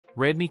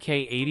Redmi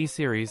K80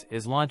 series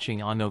is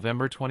launching on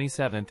November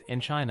 27th in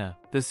China.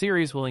 The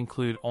series will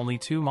include only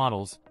two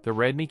models, the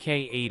Redmi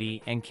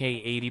K80 and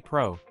K80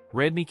 Pro.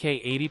 Redmi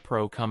K80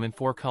 Pro come in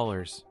 4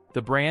 colors.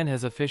 The brand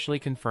has officially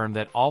confirmed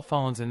that all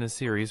phones in the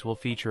series will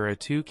feature a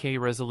 2K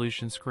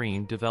resolution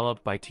screen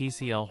developed by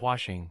TCL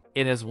Huaxing.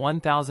 It has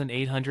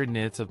 1800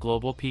 nits of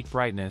global peak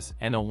brightness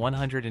and a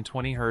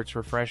 120 Hz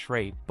refresh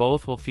rate.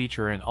 Both will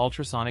feature an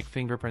ultrasonic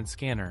fingerprint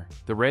scanner.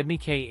 The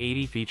Redmi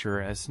K80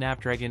 feature a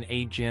Snapdragon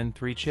 8 Gen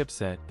 3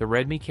 chipset. The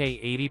Redmi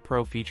K80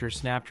 Pro features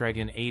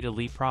Snapdragon 8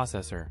 Elite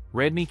processor.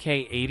 Redmi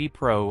K80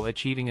 Pro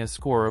achieving a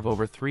score of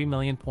over 3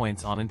 million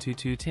points on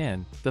AnTuTu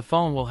 10. The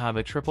phone will have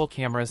a triple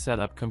camera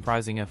setup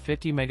comprising a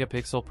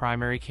 50-megapixel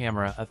primary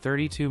camera, a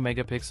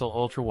 32-megapixel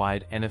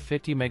ultrawide, and a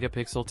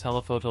 50-megapixel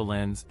telephoto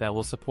lens that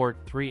will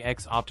support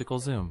 3x optical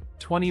zoom.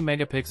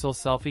 20-megapixel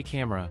selfie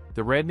camera.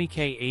 The Redmi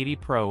K80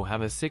 Pro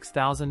have a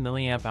 6000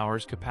 mAh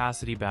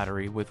capacity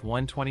battery with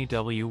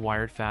 120W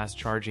wired fast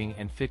charging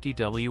and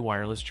 50W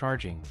wireless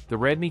charging. The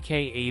Redmi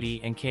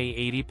K80 and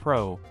K80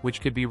 Pro,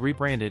 which could be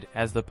rebranded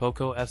as the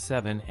Poco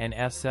F7 and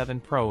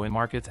F7 Pro in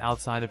markets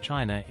outside of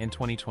China in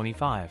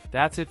 2025.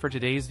 That's it for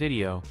today's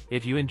video.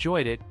 If you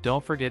enjoyed it,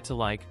 don't forget to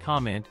like,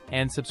 comment,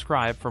 and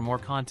subscribe for more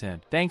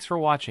content. Thanks for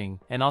watching,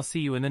 and I'll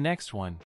see you in the next one.